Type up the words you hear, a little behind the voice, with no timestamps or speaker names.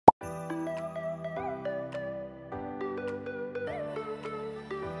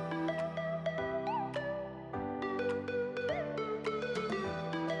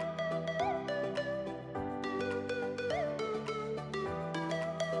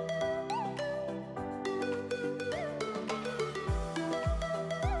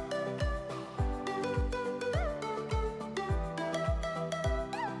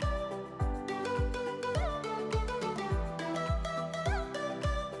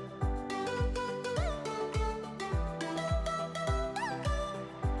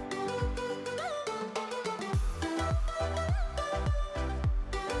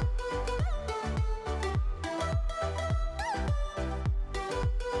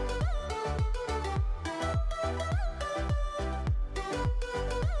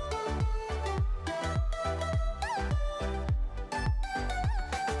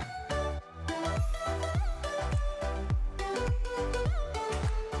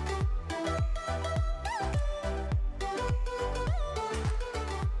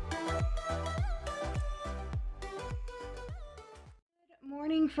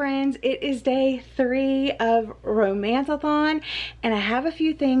friends. It is day 3 of Romanceathon and I have a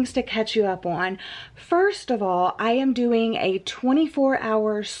few things to catch you up on. First of all, I am doing a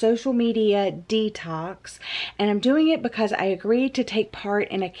 24-hour social media detox, and I'm doing it because I agreed to take part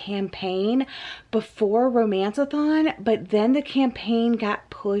in a campaign before Romanceathon, but then the campaign got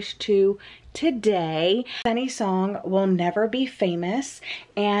pushed to today. Sunny's song Will Never Be Famous,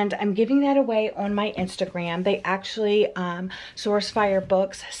 and I'm giving that away on my Instagram. They actually 𝒎𝒏𝒏𝒅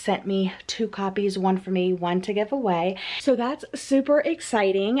Books sent me 2 copies, one for me, one to give away, so that's super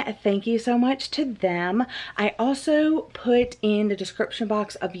exciting. Thank you so much to them. I also put in the description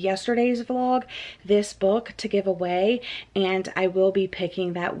box of yesterday's vlog this book to give away, and I will be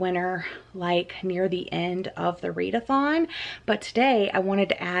picking that winner like near the end of the readathon. But today I wanted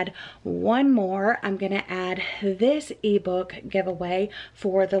to add one more. I'm gonna add this ebook giveaway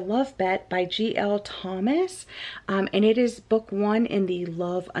for The Love Bet by G.L. Thomas, and it is book 1 in the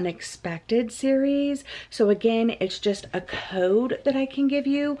Love Unexpected series. So again, it's just a code that I can give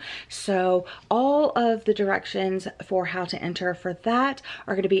you. So all of the directions for how to enter for that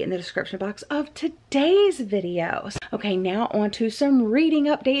are going to be in the description box of today's video. Okay, now on to some reading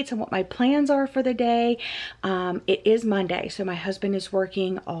updates and what my plans are for the day. It is Monday, so my husband is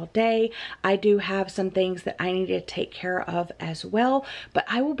working all day. I do have some things that I need to take care of as well, but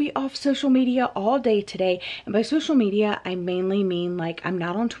I will be off social media all day today. And by social media, I mainly mean like I'm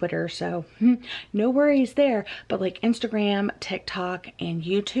not on Twitter, so no worries there, but like Instagram, TikTok, and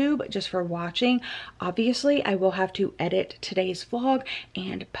YouTube just for watching. Obviously, I will have to edit today's vlog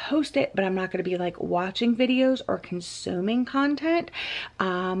and post it, but I'm not going to be like watching videos or consuming content.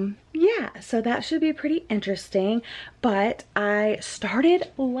 Yeah, so that should be pretty interesting. But I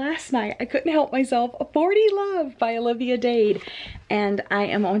started last night, I couldn't help myself, 40 Love by Olivia Dade, and I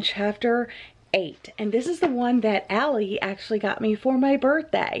am on chapter 8, and this is the one that Allie actually got me for my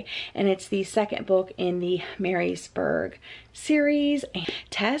birthday, and it's the second book in the 𝒕𝒊𝒏𝒅 series.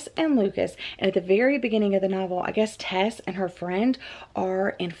 Tess and Lucas, and at the very beginning of the novel, I guess Tess and her friend are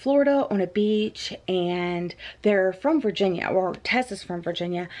in Florida on a beach, and they're from Virginia, or Tess is from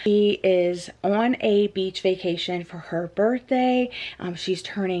Virginia. She is on a beach vacation for her birthday. She's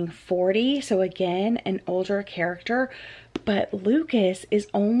turning 40, so again, an older character. But Lucas is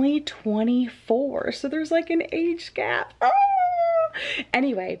only 24, so there's like an age gap. Oh!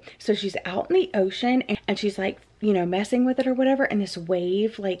 Anyway, so she's out in the ocean and she's like, you know, messing with it or whatever, and this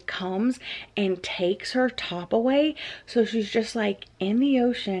wave like comes and takes her top away. So she's just like in the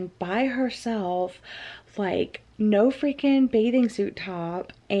ocean by herself, like no freaking bathing suit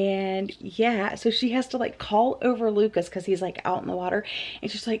top. And yeah, so she has to like call over Lucas because he's like out in the water,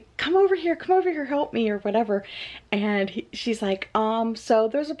 and she's like, come over here, help me, or whatever. And she's like, so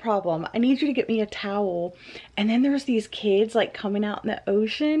there's a problem, I need you to get me a towel. And then there's these kids like coming out in the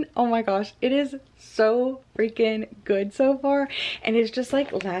ocean. Oh my gosh, it is so freaking good so far, and it's just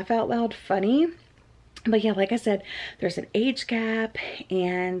like laugh out loud funny. But yeah, like I said, there's an age gap,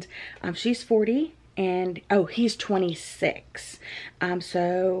 and she's 40 and oh, he's 26.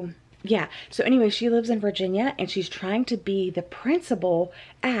 So yeah, so anyway, she lives in Virginia, and she's trying to be the principal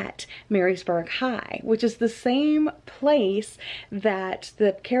at Marysburg High, which is the same place that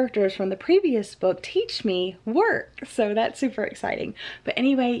the characters from the previous book Teach Me work. So that's super exciting. But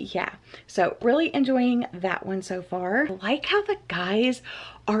anyway, yeah, so really enjoying that one so far. I like how the guys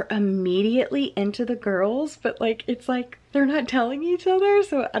are immediately into the girls, but like it's like they're not telling each other,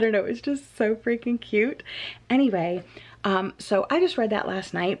 so I don't know, it's just so freaking cute. Anyway, so I just read that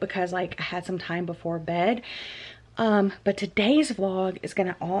last night because like I had some time before bed. But today's vlog is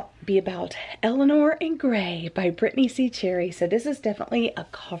gonna all be about Eleanor Grey by Brittainy C. Cherry. So this is definitely a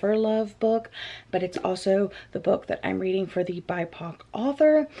cover love book, but it's also the book that I'm reading for the BIPOC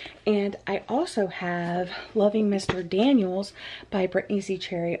author. And I also have Loving Mr. Daniels by Brittainy C.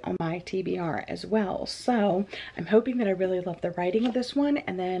 Cherry on my TBR as well. So I'm hoping that I really love the writing of this one,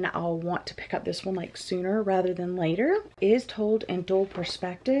 and then I'll want to pick up this one like sooner rather than later. It is told in dual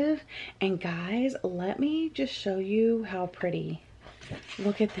perspective, and guys, let me just show you how pretty.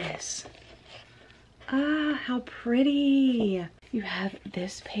 Look at this. Ah, how pretty. You have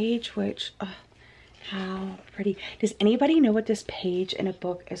this page, which how pretty. Does anybody know what this page in a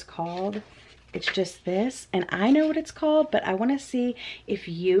book is called? It's just this, and I know what it's called, but I want to see if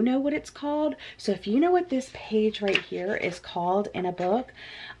you know what it's called. So if you know what this page right here is called in a book,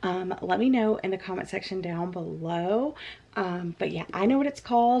 let me know in the comment section down below. But yeah, I know what it's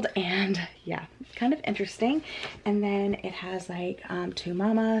called, and yeah, it's kind of interesting. And then it has like to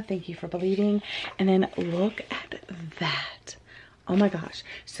Mama, thank you for believing. And then look at that. Oh my gosh.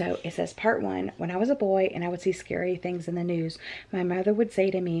 So it says part 1, when I was a boy and I would see scary things in the news, my mother would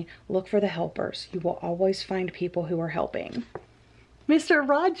say to me, look for the helpers. You will always find people who are helping. Mr.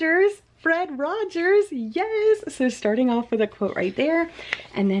 Rogers, Fred Rogers, yes. So starting off with a quote right there.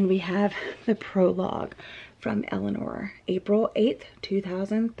 And then we have the prologue from Eleanor, April 8th,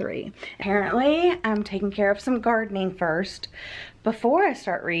 2003. Apparently, I'm taking care of some gardening first before I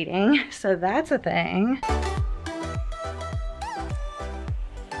start reading. So that's a thing.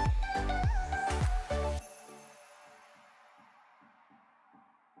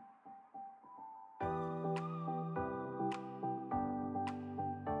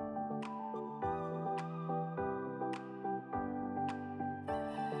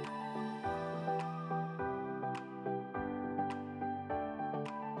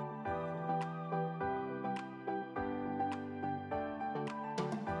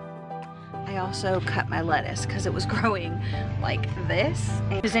 I also cut my lettuce because it was growing like this.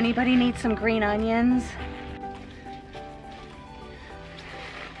 Does anybody need some green onions?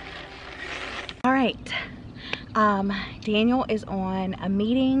 All right. Daniel is on a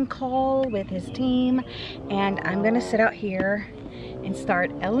meeting call with his team, and I'm gonna sit out here and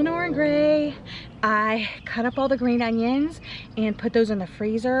start Eleanor Grey. I cut up all the green onions and put those in the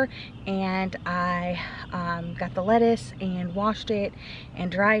freezer, and I got the lettuce and washed it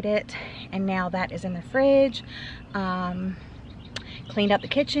and dried it, and now that is in the fridge. Cleaned up the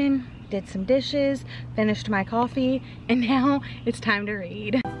kitchen, did some dishes, finished my coffee, and now it's time to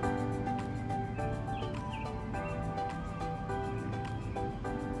read.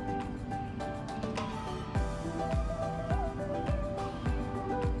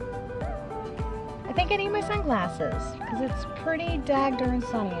 I think I need my sunglasses because it's pretty darn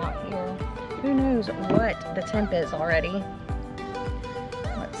sunny out here. Who knows what the temp is already.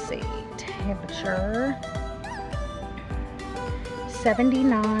 Let's see, temperature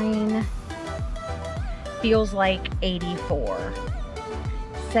 79, feels like 84,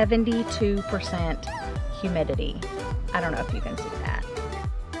 72% humidity. I don't know if you can see that.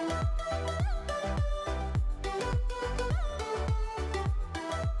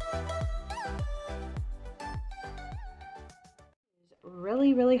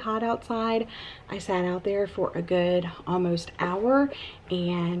 Really hot outside. I sat out there for a good almost hour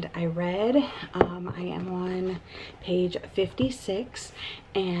and I read. I am on page 56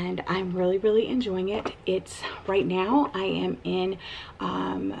 and I'm really enjoying it. It's right now I am in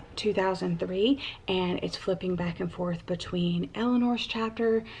 2003 and it's flipping back and forth between Eleanor's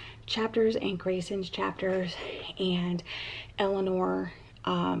chapters and Grayson's chapters, and Eleanor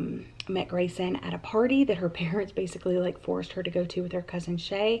met Grayson at a party that her parents basically like forced her to go to with her cousin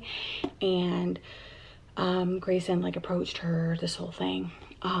Shay, and Grayson like approached her, this whole thing.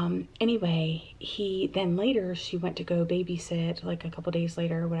 Anyway, then later she went to go babysit, like a couple days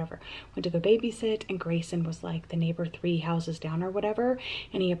later or whatever, went to go babysit, and Grayson was like the neighbor 3 houses down or whatever,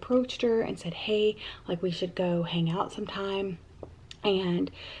 and he approached her and said, hey, like we should go hang out sometime.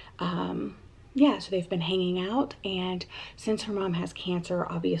 And yeah, so they've been hanging out, and since her mom has cancer,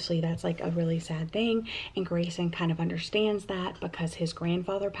 obviously that's like a really sad thing, and Grayson kind of understands that because his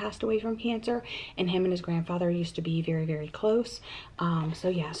grandfather passed away from cancer, and him and his grandfather used to be very close. So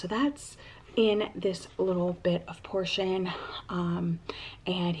yeah, so that's in this little bit of portion,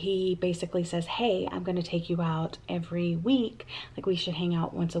 and he basically says, hey, I'm gonna take you out every week, like we should hang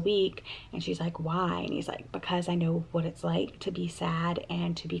out once a week. And she's like, why? And he's like, because I know what it's like to be sad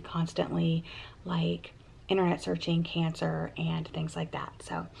and to be constantly like internet searching cancer and things like that.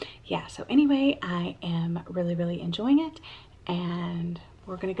 So yeah, so anyway, I am really enjoying it, and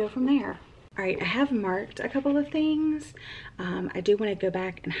we're gonna go from there. All right, I have marked a couple of things. I do want to go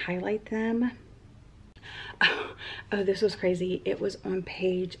back and highlight them. Oh, this was crazy. It was on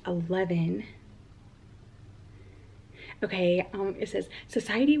page 11. Okay, it says,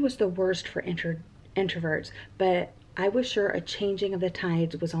 society was the worst for introverts, but I was sure a changing of the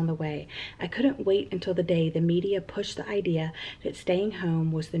tides was on the way. I couldn't wait until the day the media pushed the idea that staying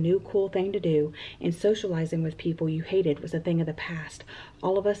home was the new cool thing to do and socializing with people you hated was a thing of the past.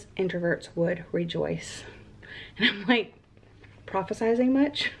 All of us introverts would rejoice. And I'm like, prophesizing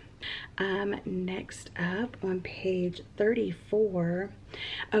much? Next up on page 34.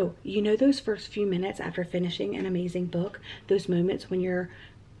 Oh, you know those first few minutes after finishing an amazing book, those moments when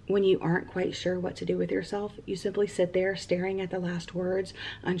you aren't quite sure what to do with yourself, you simply sit there staring at the last words,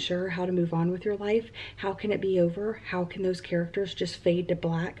 unsure how to move on with your life. How can it be over? How can those characters just fade to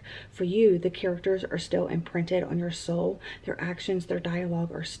black? For you, the characters are still imprinted on your soul. Their actions, their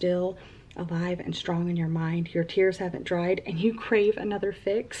dialogue are still alive and strong in your mind. Your tears haven't dried and you crave another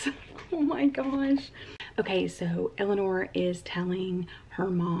fix. Oh my gosh. Okay, so Eleanor is telling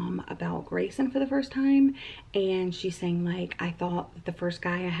her mom about Grayson for the first time, and she's saying, like, I thought that the first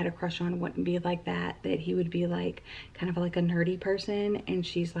guy I had a crush on wouldn't be like that he would be like kind of like a nerdy person. And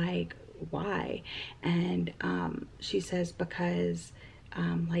she's like, why? And she says because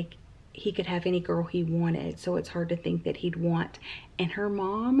like he could have any girl he wanted, so it's hard to think that he'd want. And her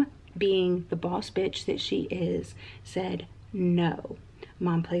mom, being the boss bitch that she is, said no.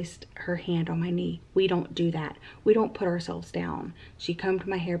 Mom placed her hand on my knee. We don't do that. We don't put ourselves down. She combed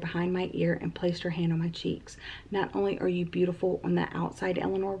my hair behind my ear and placed her hand on my cheeks. Not only are you beautiful on the outside,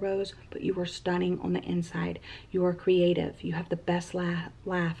 Eleanor Rose, but you are stunning on the inside. You are creative. You have the best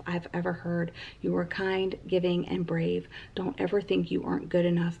laugh I've ever heard. You are kind, giving, and brave. Don't ever think you aren't good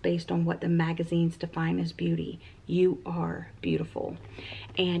enough based on what the magazines define as beauty. You are beautiful.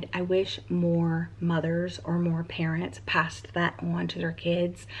 And I wish more mothers or more parents passed that on to their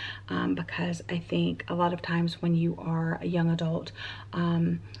kids, because I think a lot of times when you are a young adult,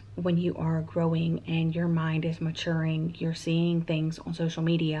 when you are growing and your mind is maturing, you're seeing things on social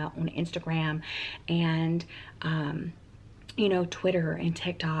media, on Instagram, and you know, Twitter and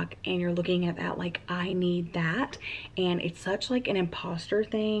TikTok, and you're looking at that like, I need that. And it's such like an imposter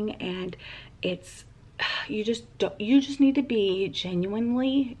thing, and it's you just need to be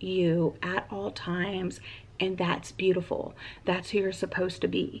genuinely you at all times, and that's beautiful. That's who you're supposed to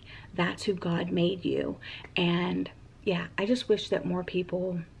be. That's who God made you. And yeah, I just wish that more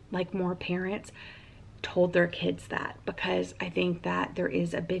people, like more parents, told their kids that, because I think that there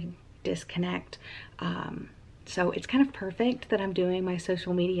is a big disconnect. So it's kind of perfect that I'm doing my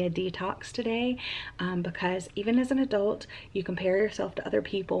social media detox today, because even as an adult, you compare yourself to other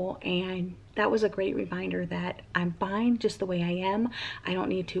people, and that was a great reminder that I'm fine just the way I am. I don't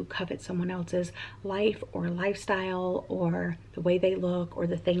need to covet someone else's life or lifestyle or the way they look or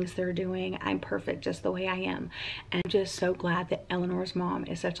the things they're doing. I'm perfect just the way I am. And I'm just so glad that Eleanor's mom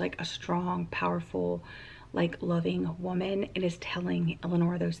is such like a strong, powerful, like loving woman, and is telling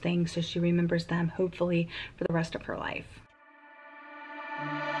Eleanor those things so she remembers them, hopefully for the rest of her life.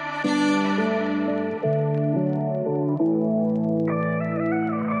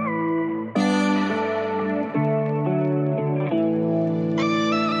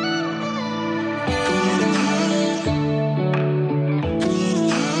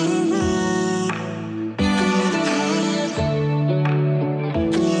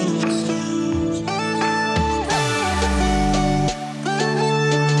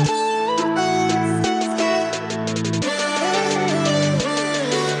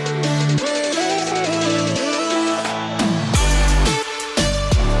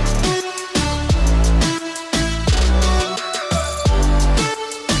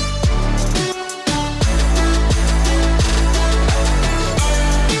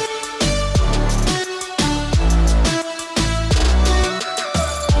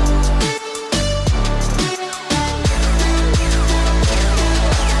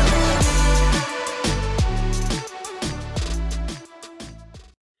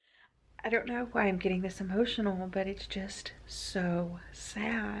 I don't know why I'm getting this emotional, but it's just so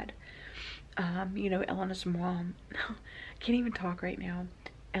sad. You know, Eleanor's mom, I can't even talk right now.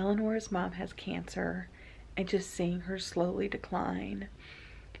 Eleanor's mom has cancer, and just seeing her slowly decline,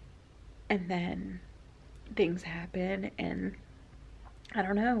 and then things happen, and I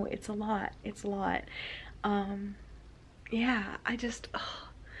don't know, it's a lot. It's a lot. Yeah, I just,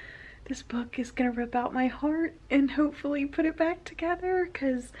 this book is gonna rip out my heart and hopefully put it back together,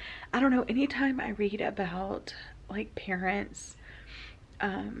 because I don't know, anytime I read about like parents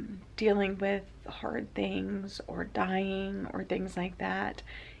dealing with hard things or dying or things like that,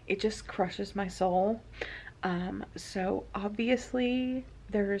 it just crushes my soul. So obviously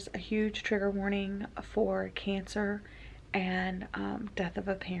there's a huge trigger warning for cancer and death of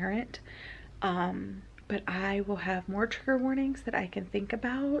a parent. But I will have more trigger warnings that I can think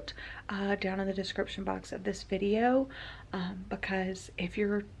about down in the description box of this video, because if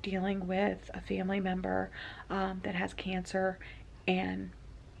you're dealing with a family member that has cancer, and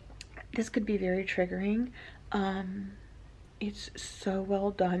this could be very triggering. It's so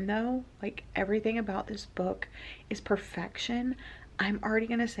well done though. Like, everything about this book is perfection. I'm already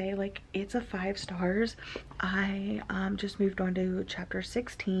gonna say, like, it's a 5 stars. I just moved on to chapter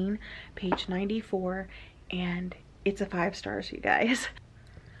 16, page 94, and it's a 5 stars, you guys.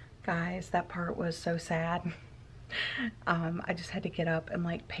 Guys, that part was so sad. I just had to get up and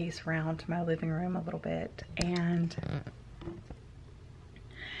like pace around to my living room a little bit and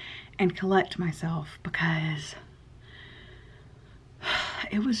collect myself, because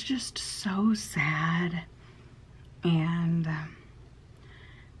it was just so sad. And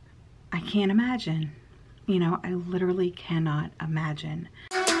I can't imagine You know, I literally cannot imagine.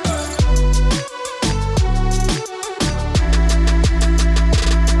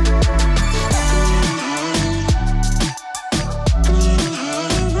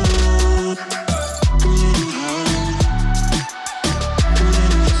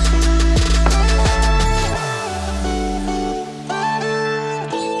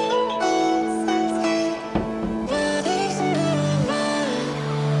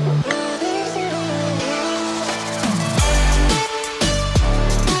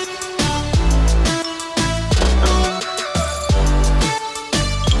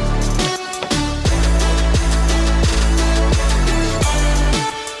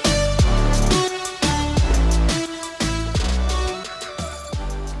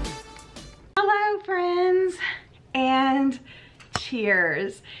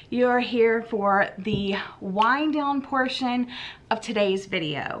 Cheers. You're here for the wind down portion of today's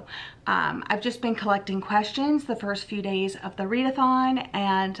video. I've just been collecting questions the first few days of the readathon,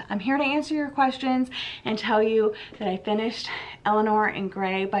 and I'm here to answer your questions and tell you that I finished Eleanor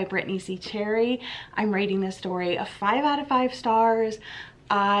Grey by Brittainy C. Cherry. I'm rating this story a 5 out of 5 stars.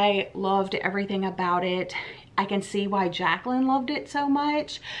 I loved everything about it. I can see why Jacqueline loved it so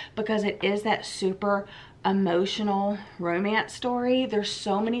much, because it is that super emotional romance story. There's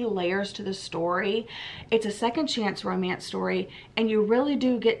so many layers to the story. It's a second chance romance story, and you really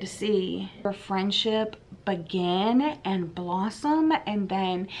do get to see their friendship begin and blossom, and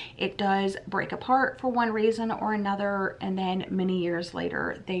then it does break apart for one reason or another, and then many years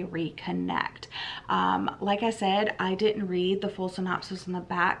later they reconnect. Like I said, I didn't read the full synopsis in the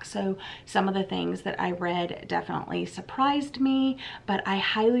back, so some of the things that I read definitely surprised me, but I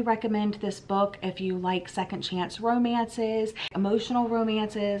highly recommend this book if you like second chance romances, emotional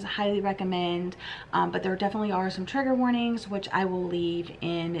romances. Highly recommend, but there definitely are some trigger warnings, which I will leave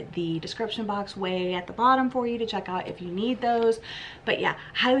in the description box way at the bottom for you to check out if you need those. But yeah,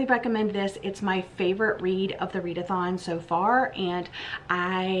 highly recommend this. It's my favorite read of the readathon so far, and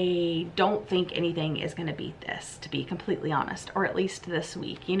I don't think anything is going to beat this, to be completely honest, or at least this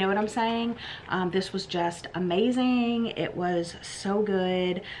week. You know what I'm saying? This was just amazing. It was so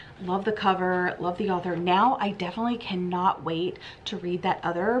good. Love the cover, love the author. Now I definitely cannot wait to read that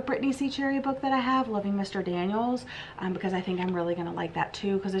other Brittainy C. Cherry book that I have, Loving Mr. Daniels, because I think I'm really gonna like that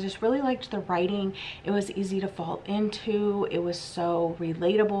too, because I just really liked the writing. It was easy to fall into. It was so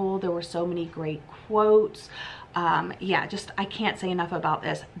relatable. There were so many great quotes. Yeah, just I can't say enough about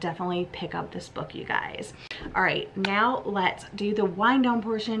this. Definitely pick up this book, you guys. All right, now let's do the wind down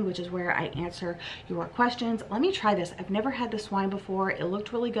portion, which is where I answer your questions. Let me try this. I've never had this wine before. It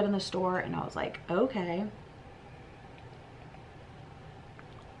looked really good in the store, and I was like, okay.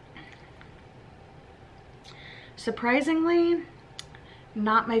 Surprisingly,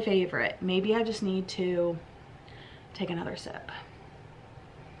 not my favorite. Maybe I just need to take another sip.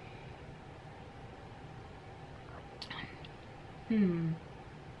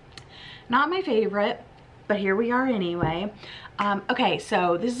 Not my favorite, but here we are anyway. Okay,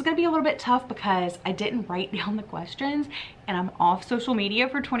 so this is gonna be a little bit tough because I didn't write down the questions, and I'm off social media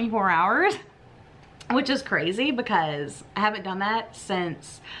for 24 hours, which is crazy because I haven't done that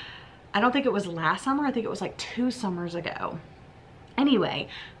since, I don't think it was last summer. I think it was like 2 summers ago. Anyway,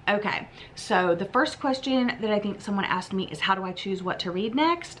 okay, so the first question that I think someone asked me is, how do I choose what to read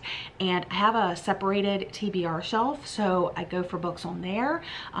next? And I have a separated TBR shelf, so I go for books on there.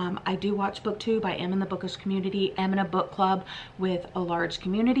 I do watch BookTube. I am in the bookish community. I'm in a book club with a large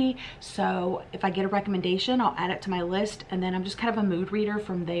community, so if I get a recommendation, I'll add it to my list, and then I'm just kind of a mood reader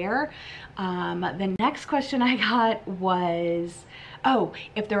from there. The next question I got was, oh,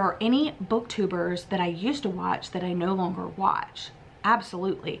 if there are any booktubers that I used to watch that I no longer watch.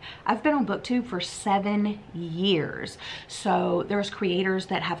 Absolutely. I've been on BookTube for 7 years. So there's creators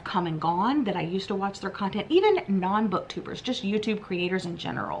that have come and gone that I used to watch their content, even non-booktubers, just YouTube creators in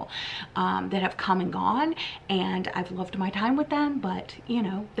general, that have come and gone, and I've loved my time with them, but you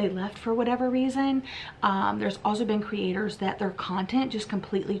know, they left for whatever reason. There's also been creators that their content just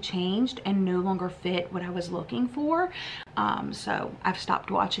completely changed and no longer fit what I was looking for. So I've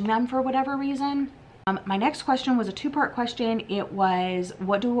stopped watching them for whatever reason. My next question was a 2-part question. It was,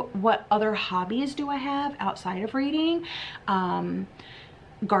 what other hobbies do I have outside of reading?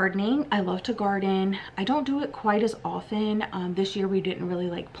 Gardening. I love to garden. I don't do it quite as often. This year we didn't really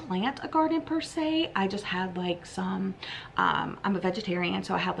like plant a garden per se. I just had like some, I'm a vegetarian,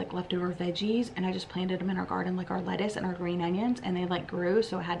 so I had like leftover veggies, and I just planted them in our garden, like our lettuce and our green onions, and they like grew,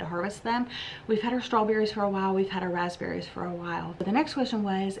 so I had to harvest them. We've had our strawberries for a while. We've had our raspberries for a while. But the next question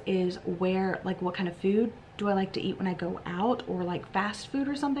was, where, like, what kind of food do I like to eat when I go out or like fast food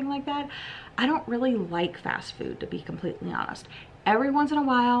or something like that? I don't really like fast food, to be completely honest. Every once in a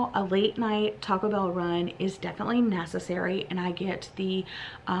while, a late night Taco Bell run is definitely necessary, and I get the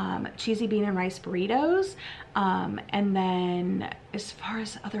cheesy bean and rice burritos. And then as far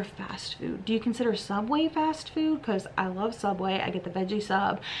as other fast food, do you consider Subway fast food? Because I love Subway. I get the veggie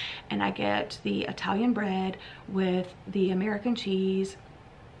sub, and I get the Italian bread with the American cheese,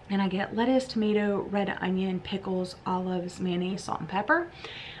 and I get lettuce, tomato, red onion, pickles, olives, mayonnaise, salt, and pepper.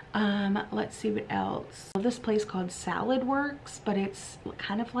 Let's see what else. I love this place called 𝒎𝒏𝒏𝒅, but it's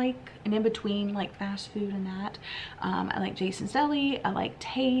kind of like an in-between like fast food and that. I like Jason's Deli, I like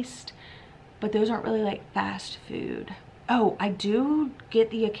Taste, but those aren't really like fast food. Oh, I do get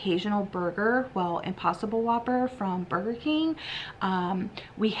the occasional burger, well, Impossible Whopper from Burger King.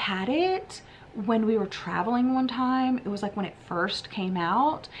 We had it when we were traveling one time. It was like when it first came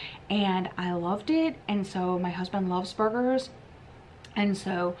out, and I loved it, and so my husband loves burgers. And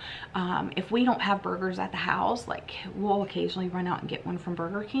so if we don't have burgers at the house, like we'll occasionally run out and get one from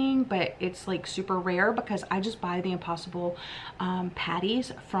Burger King, but it's like super rare because I just buy the Impossible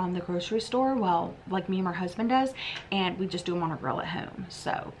patties from the grocery store. Well, like me and my husband does, and we just do them on a grill at home.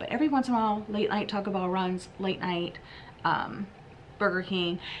 So, but every once in a while, late night Taco Bell runs, late night Burger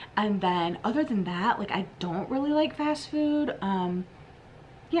King. And then other than that, like I don't really like fast food.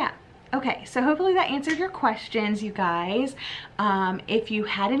 Yeah. Okay, so hopefully that answered your questions, you guys. If you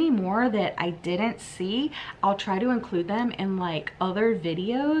had any more that I didn't see, I'll try to include them in like other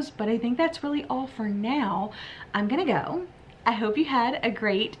videos, but I think that's really all for now. I'm gonna go. I hope you had a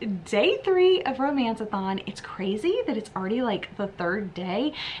great day 3 of Romanceathon. It's crazy that it's already like the 3rd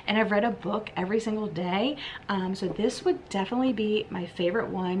day, and I've read a book every single day. So this would definitely be my favorite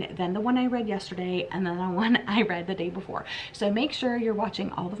one, then the one I read yesterday, and then the one I read the day before. So make sure you're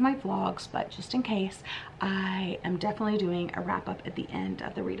watching all of my vlogs, but just in case, I am definitely doing a wrap up at the end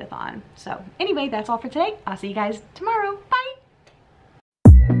of the readathon. So anyway, that's all for today. I'll see you guys tomorrow.